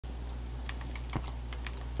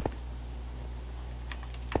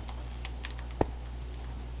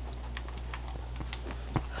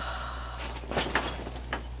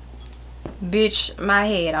Bitch, my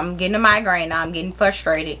head. I'm getting a migraine now. I'm getting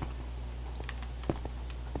frustrated.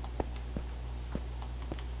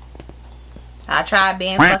 I tried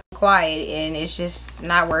being fucking quiet and it's just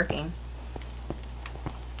not working.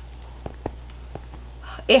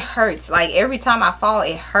 It hurts. Like every time I fall,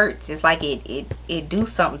 it hurts. It's like it do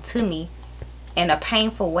something to me in a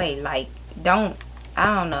painful way. Like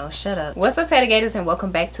I don't know. Shut up. What's up, Tater Gators, and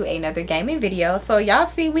welcome back to another gaming video. So y'all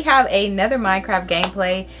see we have another Minecraft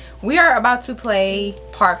gameplay. We are about to play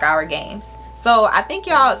parkour games. So I think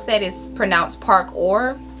y'all said it's pronounced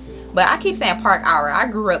parkour, but I keep saying parkour. I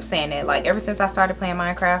grew up saying that, like, ever since I started playing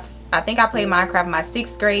Minecraft. I think I played Minecraft my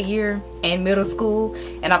 6th grade year in middle school,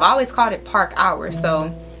 and I've always called it parkour.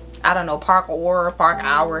 So I don't know, parkour,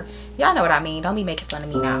 parkour. Y'all know what I mean. Don't be making fun of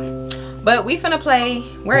me now. But we finna play.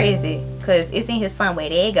 Where is it? Because it's in his somewhere.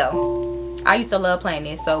 There you go. I used to love playing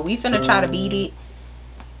this. So we finna try to beat it.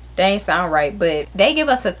 They ain't sound right, but they give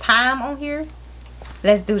us a time on here.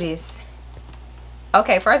 Let's do this.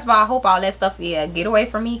 Okay, first of all, I hope all that stuff, yeah, get away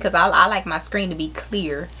from me, because I like my screen to be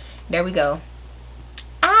clear. There we go.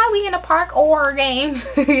 We in a parkour game.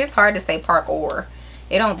 It's hard to say parkour.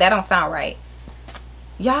 That don't sound right.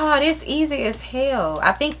 Y'all, this easy as hell.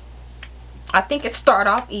 I think it start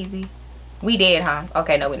off easy. We did, huh?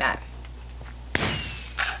 Okay, no, we're not.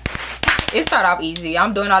 It start off easy.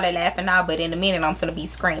 I'm doing all that laughing now, but in a minute I'm finna be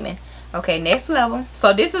screaming. Okay, next level.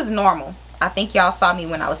 So this is normal. I think y'all saw me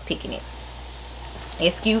when I was picking it.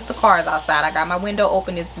 Excuse the cars outside. I got my window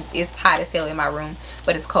open. It's hot as hell in my room,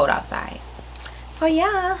 but it's cold outside. So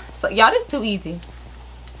yeah. So y'all, this too easy.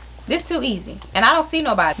 This too easy. And I don't see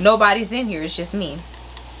nobody. Nobody's in here. It's just me.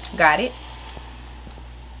 Got it.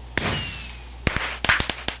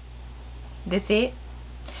 This it.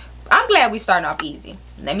 I'm glad we starting off easy.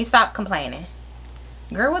 Let me stop complaining.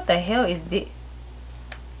 Girl, what the hell is this?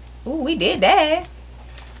 Ooh, we did that.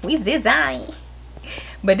 We designed.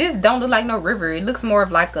 But this don't look like no river. It looks more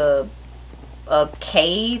of like a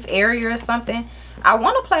cave area or something. I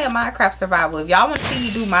want to play a Minecraft survival. If y'all want to see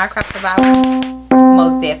me do Minecraft survival,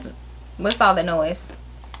 most definitely. What's all the noise?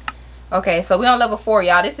 Okay, so we on level 4,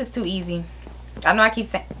 y'all. This is too easy. I know I keep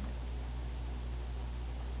saying.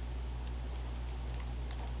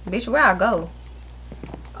 Bitch, where I go?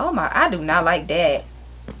 Oh my, I do not like that.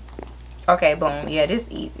 Okay, boom. Yeah, this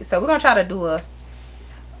is easy. So we're gonna try to do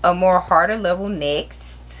a more harder level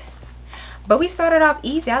next. But we started off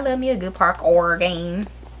easy. I love me a good parkour game.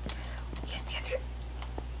 Yes, yes, yes.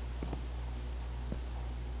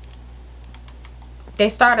 They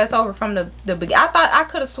start us over from the beginning. I thought I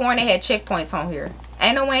could have sworn they had checkpoints on here.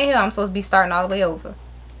 Ain't no way in hell I'm supposed to be starting all the way over.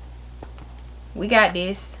 We got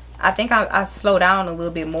this. I think I slow down a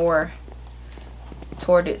little bit more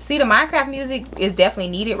toward it. See, the Minecraft music is definitely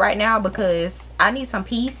needed right now because I need some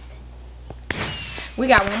peace. We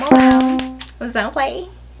got one more round. Let's don't play.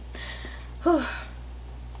 Whew.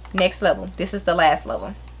 Next level. This is the last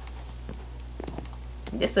level.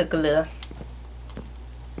 This is a glove.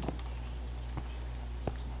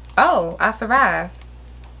 Oh, I survived.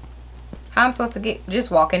 How I'm supposed to get?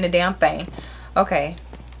 Just walk in the damn thing. Okay.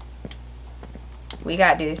 We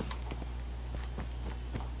got this.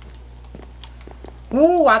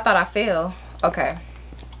 Ooh, I thought I fell. Okay.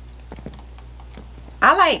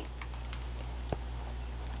 I like.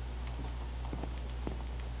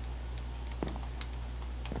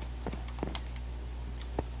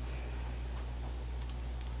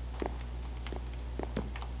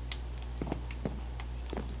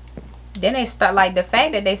 Then they start, like, the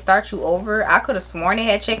fact that they start you over. I could have sworn they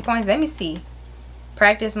had checkpoints. Let me see.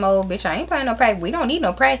 Practice mode. Bitch, I ain't playing no practice. We don't need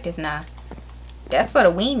no practice now. That's for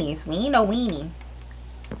the weenies. We ain't no weenie.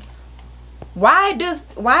 Why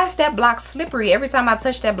is that block slippery? Every time I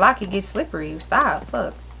touch that block, it gets slippery. Stop.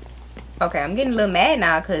 Fuck. Okay, I'm getting a little mad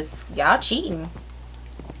now because y'all cheating.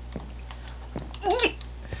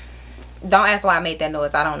 Don't ask why I made that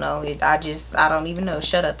noise. I don't know. I don't even know.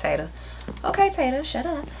 Shut up, Tater. Okay, Tater, shut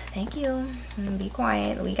up. Thank you. Be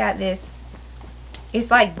quiet. We got this. It's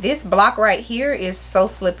like this block right here is so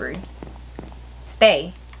slippery.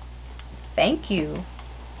 Stay. Thank you.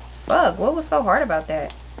 Fuck, what was so hard about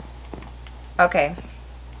that? Okay.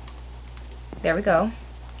 There we go.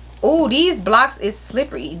 Ooh, these blocks is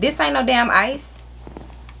slippery. This ain't no damn ice.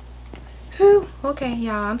 Whew. Okay,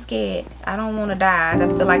 y'all, I'm scared. I don't want to die. I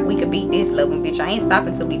feel like we could beat this level, bitch. I ain't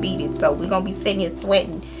stopping till we beat it. So we're going to be sitting here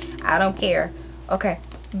sweating. I don't care. Okay.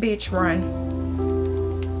 Bitch, run.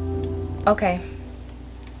 Okay.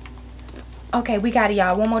 Okay, we got it,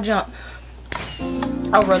 y'all. One more jump.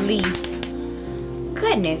 A relief.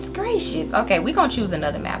 Goodness gracious. Okay, we gonna choose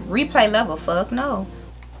another map. Replay level. Fuck no.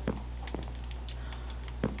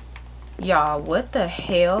 Y'all, what the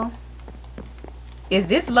hell? Is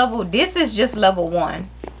this level? This is just level 1.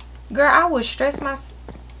 Girl, I would stress myself.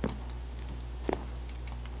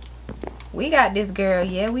 We got this, girl.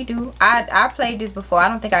 Yeah, we do. I played this before. I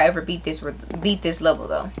don't think I ever beat this level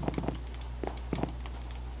though.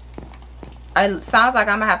 It sounds like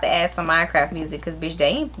I'm gonna have to add some Minecraft music, because bitch,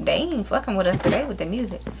 they ain't fucking with us today with the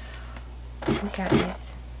music. We got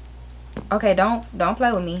this. Okay, don't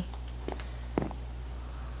play with me.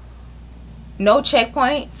 No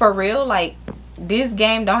checkpoint for real. Like, this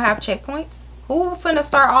game don't have checkpoints. Who finna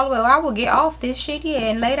start all the way? I will get off this shit, yeah,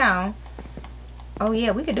 and lay down. Oh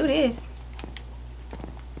yeah, we could do this.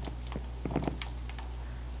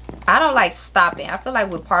 I don't like stopping. I feel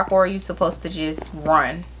like with parkour, you're supposed to just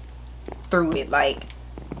run through it. Like,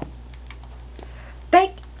 oh,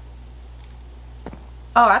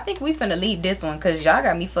 I think we finna leave this one, because y'all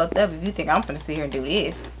got me fucked up if you think I'm finna sit here and do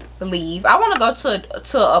this. Leave. I want to go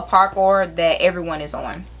to a parkour that everyone is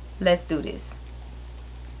on. Let's do this.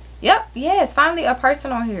 Yep. Yes, finally a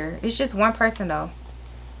person on here. It's just one person though.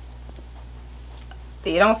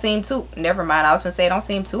 It don't seem too, never mind, I was gonna say it don't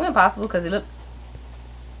seem too impossible, because it look,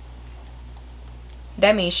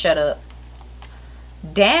 that means shut up.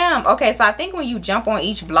 Damn. Okay, so I think when you jump on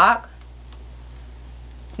each block,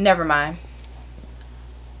 never mind,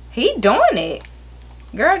 he doing it.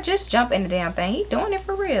 Girl, just jump in the damn thing. He doing it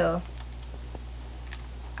for real.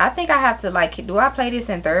 I think I have to, like, do I play this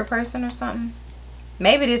in third person or something?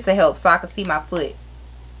 Maybe this will help so I can see my foot.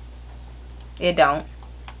 It don't.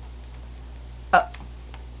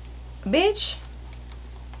 Bitch.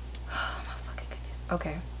 Oh my fucking goodness.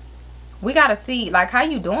 Okay. We gotta see, like, how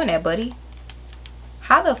you doing that, buddy?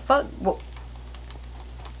 How the fuck? Well,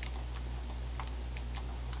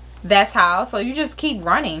 that's how. So you just keep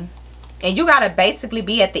running. And you gotta basically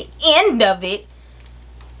be at the end of it.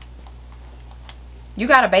 You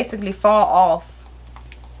gotta basically fall off.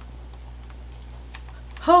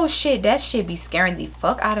 Oh shit, that shit be scaring the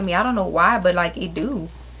fuck out of me. I don't know why, but like it do.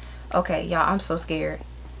 Okay, y'all, I'm so scared.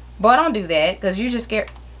 Boy, don't do that, because you just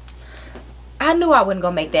scared. I knew I wasn't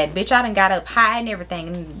gonna make that, bitch. I done got up high and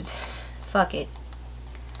everything. Fuck it.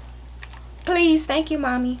 Please, thank you,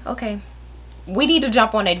 mommy. Okay. We need to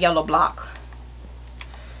jump on that yellow block.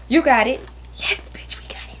 You got it. Yes, bitch, we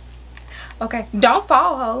got it. Okay. Don't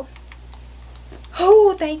fall, ho.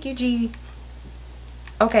 Oh, thank you, G.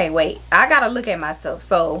 Okay, wait. I gotta look at myself.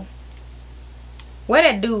 So, where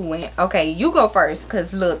that dude went? Okay, you go first.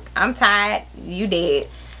 Because, look, I'm tired. You dead.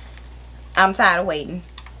 I'm tired of waiting.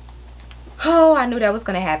 Oh, I knew that was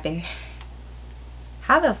going to happen.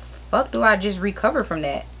 How the fuck do I just recover from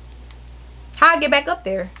that? How I get back up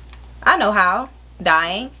there? I know how.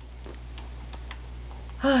 Dying.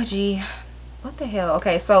 Oh, gee. What the hell?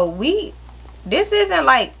 Okay, so this isn't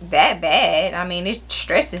like that bad. I mean, it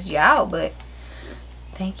stresses you out, but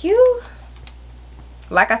thank you.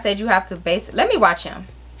 Like I said, you have to let me watch him.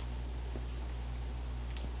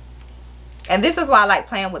 And this is why I like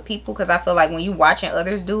playing with people, because I feel like when you watching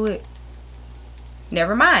others do it,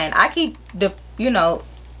 never mind. I keep the, you know,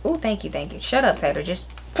 oh, thank you, thank you. Shut up, Tater. Just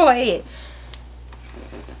play it.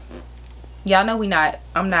 Y'all know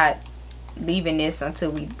I'm not leaving this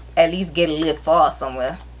until we at least get a little far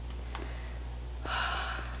somewhere.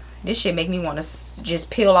 This shit make me want to just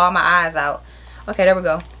peel all my eyes out. Okay, there we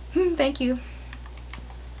go. Thank you.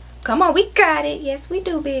 Come on, we got it. Yes, we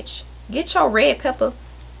do, bitch. Get your red pepper.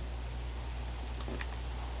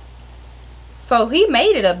 So he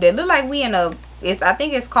made it up there. Look like we in a, I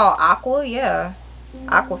think it's called Aqua. Yeah.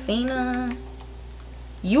 Aquafina.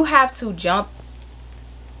 You have to jump.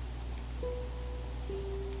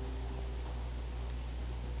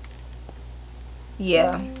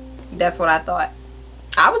 Yeah, that's what I thought.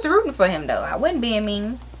 I was rooting for him though. I wasn't being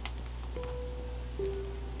mean.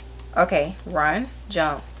 Okay, run,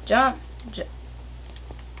 jump, jump, jump.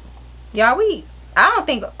 Y'all, I don't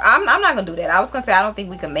think, I'm not gonna do that. I was gonna say I don't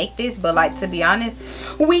think we can make this, but like, to be honest,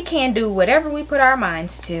 we can do whatever we put our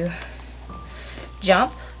minds to.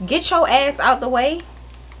 Jump, get your ass out the way.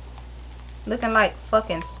 Looking like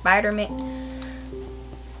fucking Spider-Man.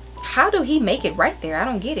 How do he make it right there? I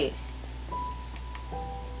don't get it.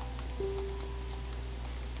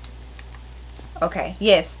 Okay,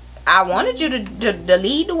 yes, I wanted you to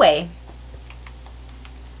lead the way.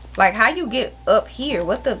 Like, how you get up here?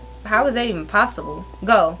 What the, how is that even possible?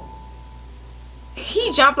 Go.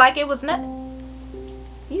 He jumped like it was nothing.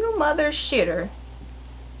 You mother shitter.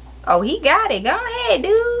 Oh, he got it. Go ahead,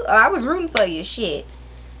 dude. Oh, I was rooting for you. Shit.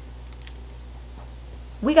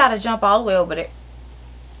 We gotta jump all the way over there.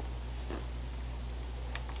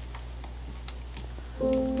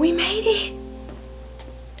 We made it.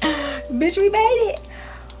 Bitch, we made it.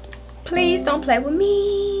 Please don't play with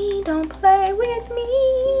me. me, don't play with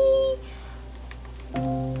me.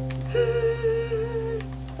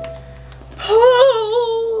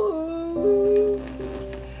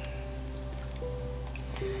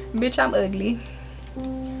 Bitch, I'm ugly.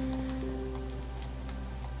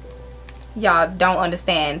 Y'all don't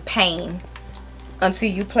understand pain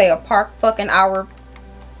until you play a park fucking hour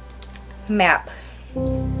map.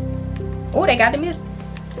 Oh, they got the music.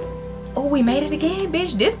 Oh, we made it again,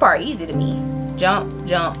 bitch. This part easy to me. Jump,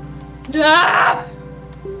 jump. Ah!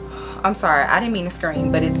 I'm sorry, I didn't mean to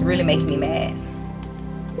scream, but it's really making me mad.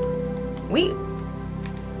 We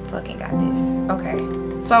fucking got this.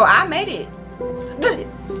 Okay, so I made it.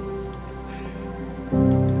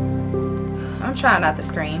 I'm trying not to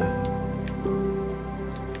scream.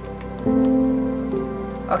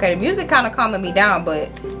 Okay, the music kind of calming me down,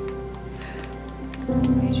 but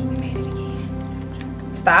bitch, we made it again.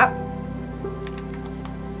 Stop.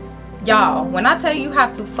 Y'all, when I tell you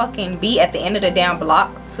have to fucking be at the end of the damn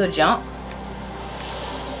block to jump,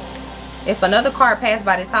 if another car passed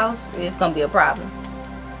by this house, it's gonna be a problem.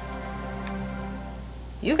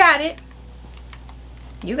 You got it.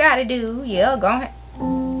 You got it, dude. Yeah, go ahead.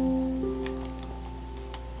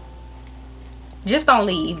 Just don't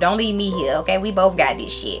leave. Don't leave me here, okay? We both got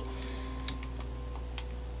this shit.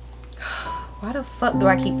 Why the fuck do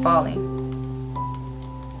I keep falling?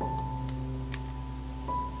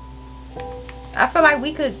 I feel like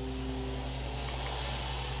we could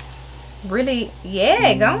really,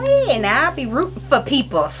 yeah, go ahead now. I'll be rooting for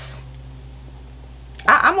peoples.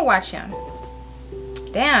 I'm gonna watch him.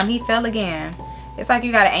 Damn, he fell again. It's like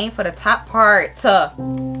you gotta aim for the top part.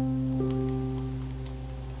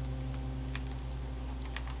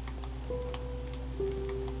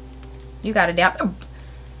 You gotta down.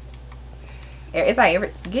 It's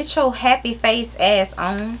like, get your happy face ass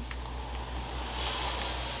on.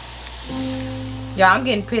 Y'all, I'm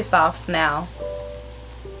getting pissed off now.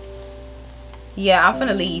 Yeah, I'm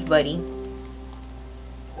finna leave, buddy.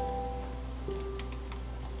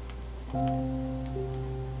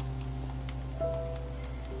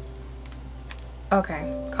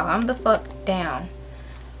 Okay, calm the fuck down.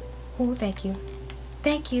 Oh, thank you.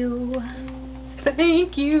 Thank you.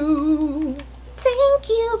 Thank you. Thank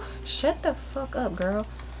you. Shut the fuck up, girl.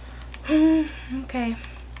 Okay.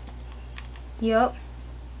 Yup.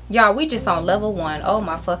 Y'all, we just on level 1. Oh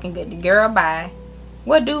my fucking goodness. Girl, bye.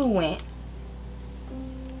 What dude went?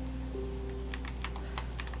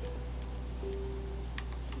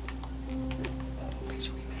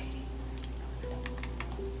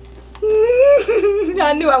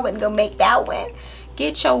 I knew I wasn't gonna make that one.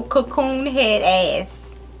 Get your cocoon head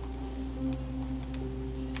ass.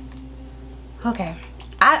 Okay.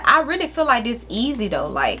 I really feel like this easy though.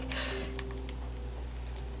 Like,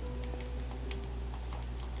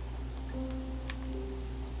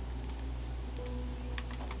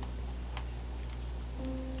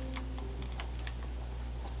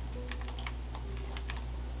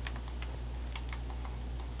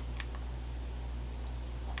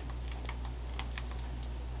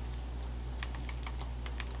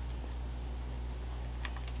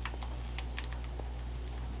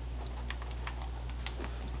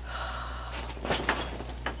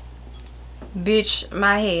 bitch,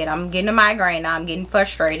 my head. I'm getting a migraine now. I'm getting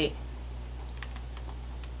frustrated.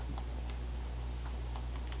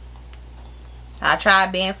 I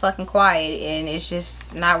tried being fucking quiet and it's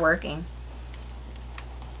just not working.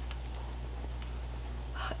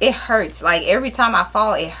 It hurts. Like every time I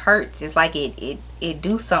fall, it hurts. It's like it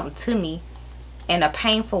do something to me in a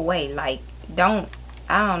painful way. Like, I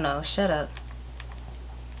don't know. Shut up.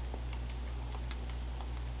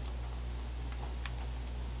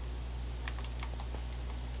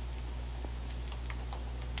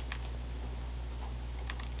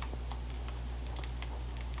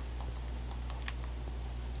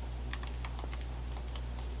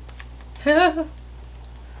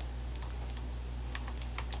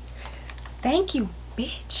 Thank you,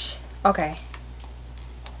 bitch. Okay.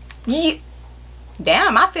 Yeah.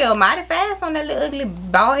 Damn, I feel mighty fast on that little ugly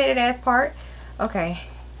bald-headed ass part. Okay.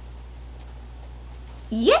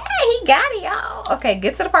 Yeah, he got it, y'all. Okay,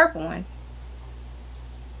 get to the purple one.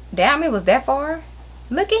 Damn, it was that far.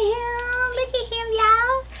 Look at him. Look at him,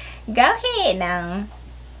 y'all. Go ahead now.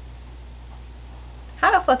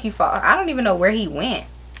 How the fuck you fall? I don't even know where he went.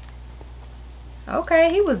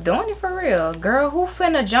 Okay, he was doing it for real. Girl, who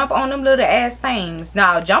finna jump on them little ass things?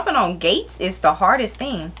 Now, jumping on gates is the hardest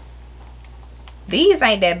thing. These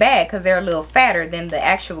ain't that bad because they're a little fatter than the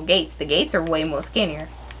actual gates. The gates are way more skinnier.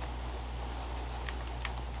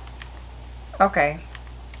 Okay.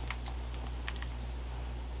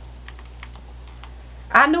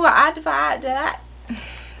 I knew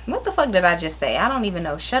What the fuck did I just say? I don't even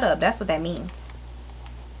know. Shut up. That's what that means.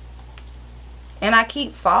 And I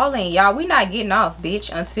keep falling. Y'all, we not getting off,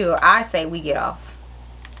 bitch, until I say we get off.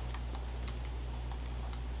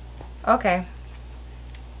 Okay.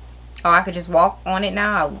 Oh, I could just walk on it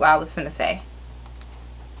now? I was finna say.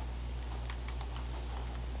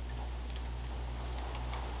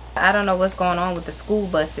 I don't know what's going on with the school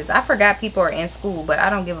buses. I forgot people are in school, but I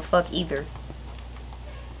don't give a fuck either.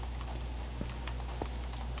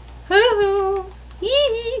 Hoo-hoo.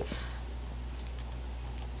 Hee-hee.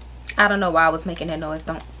 I don't know why I was making that noise.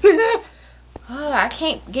 Don't. Oh, I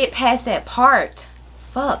can't get past that part.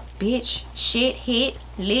 Fuck, bitch. Shit, hit,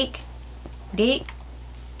 lick, dick,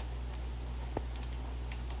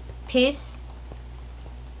 piss.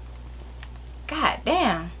 God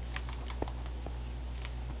damn.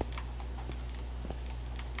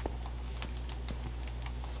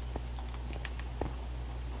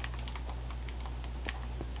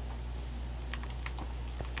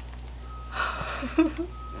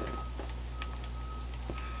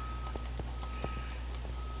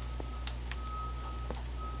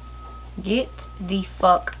 Get the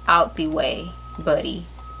fuck out the way, buddy.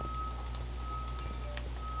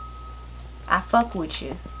 I fuck with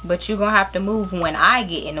you, but you gonna have to move when I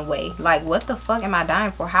get in the way. Like, what the fuck am I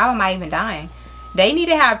dying for? How am I even dying? They need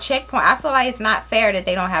to have checkpoint. I feel like it's not fair that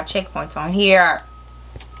they don't have checkpoints on here.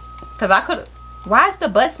 Cause I could. Why is the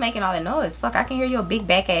bus making all that noise? Fuck, I can hear your big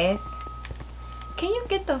back ass. Can you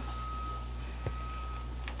get the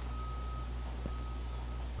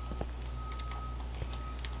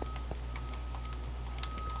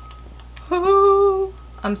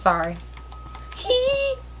I'm sorry.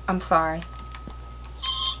 I'm sorry.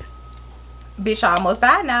 Bitch, I almost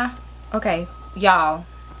died now. Okay, y'all.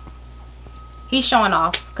 He's showing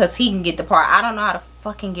off because he can get the part. I don't know how to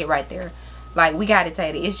fucking get right there. Like, we gotta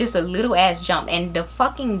tell you, it's just a little ass jump. And the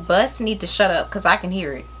fucking bus need to shut up because I can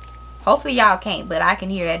hear it. Hopefully y'all can't, but I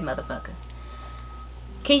can hear that motherfucker.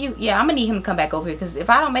 Can you? Yeah, I'm gonna need him to come back over here because if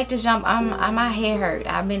I don't make this jump, my head hurt.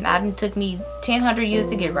 I done took me 1,000 years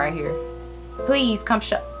to get right here. Please come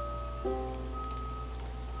shut.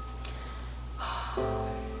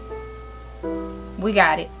 We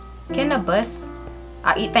got it. Can the bus?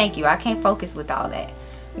 Thank you. I can't focus with all that.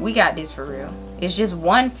 We got this for real. It's just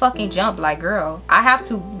one fucking jump. Like, girl, I have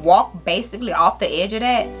to walk basically off the edge of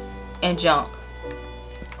that and jump.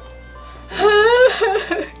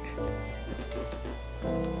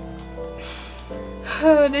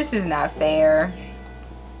 This is not fair.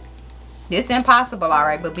 This is impossible,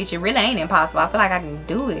 alright, but bitch, it really ain't impossible. I feel like I can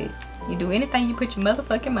do it. You do anything you put your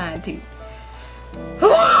motherfucking mind to.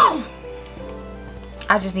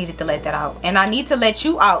 I just needed to let that out. And I need to let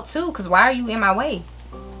you out too, because why are you in my way?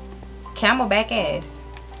 Camelback ass.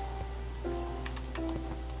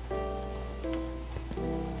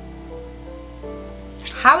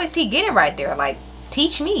 How is he getting right there? Like,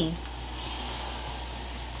 teach me.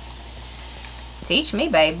 Teach me,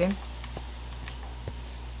 baby.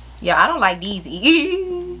 Yeah, I don't like these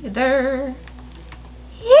either.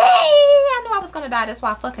 Yay! I knew I was gonna die. That's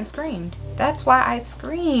why I fucking screamed. That's why I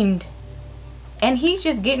screamed. And he's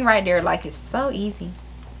just getting right there like it's so easy.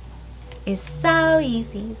 It's so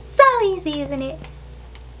easy. So easy, isn't it?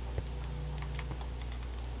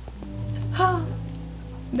 Oh,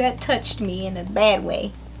 that touched me in a bad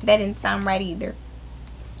way. That didn't sound right either.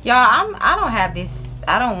 Y'all, I don't have this.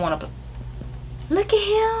 I don't want to. Look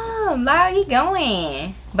at him. Like, he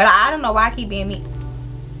going. But I don't know why I keep being me.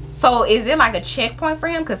 So is it like a checkpoint for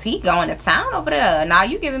him? Because he going to town over there. Now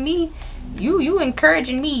you giving me. You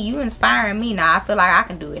encouraging me. You inspiring me. Now I feel like I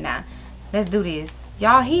can do it now. Let's do this.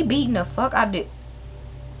 Y'all, he beating the fuck out of it.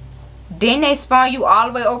 Then they spawn you all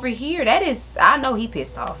the way over here. That is. I know he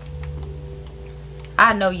pissed off.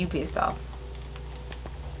 I know you pissed off.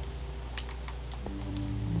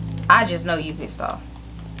 I just know you pissed off.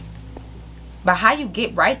 But how you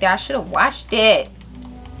get right there? I should have watched it.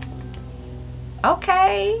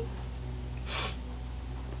 Okay.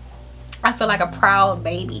 I feel like a proud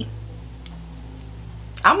baby.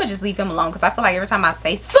 I'm gonna just leave him alone because I feel like every time I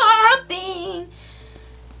say something,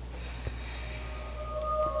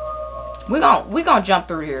 we gonna jump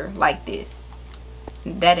through here like this.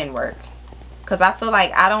 That didn't work. Because I feel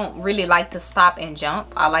like I don't really like to stop and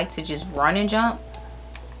jump. I like to just run and jump.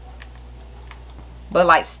 But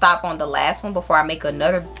like stop on the last one before I make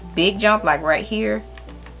another big jump. Like right here.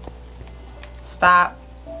 Stop.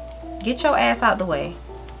 Get your ass out the way.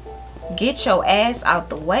 Get your ass out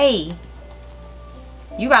the way.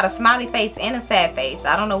 You got a smiley face and a sad face.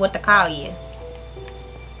 I don't know what to call you.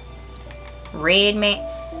 Red man.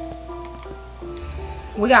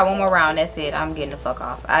 We got one more round. That's it. I'm getting the fuck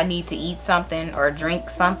off. I need to eat something or drink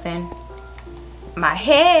something. My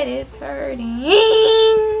head is hurting.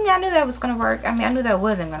 I knew that was gonna work. I mean, I knew that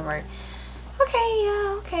wasn't gonna work. Okay,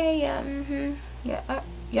 yeah, okay, yeah, yeah.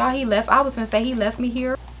 Y'all, he left. I was gonna say he left me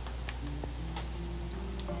here.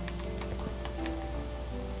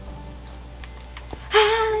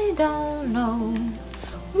 I don't know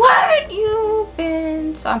what you've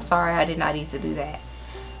been. So I'm sorry, I did not need to do that.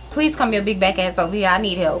 Please come your big back ass over here. I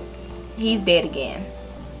need help. He's dead again.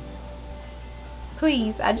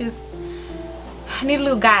 Please, I need a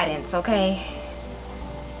little guidance, okay?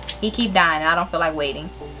 He keep dying. I don't feel like waiting.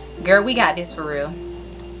 Girl, we got this for real.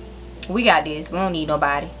 We got this. We don't need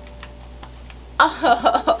nobody.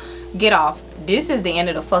 Get off. This is the end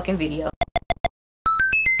of the fucking video.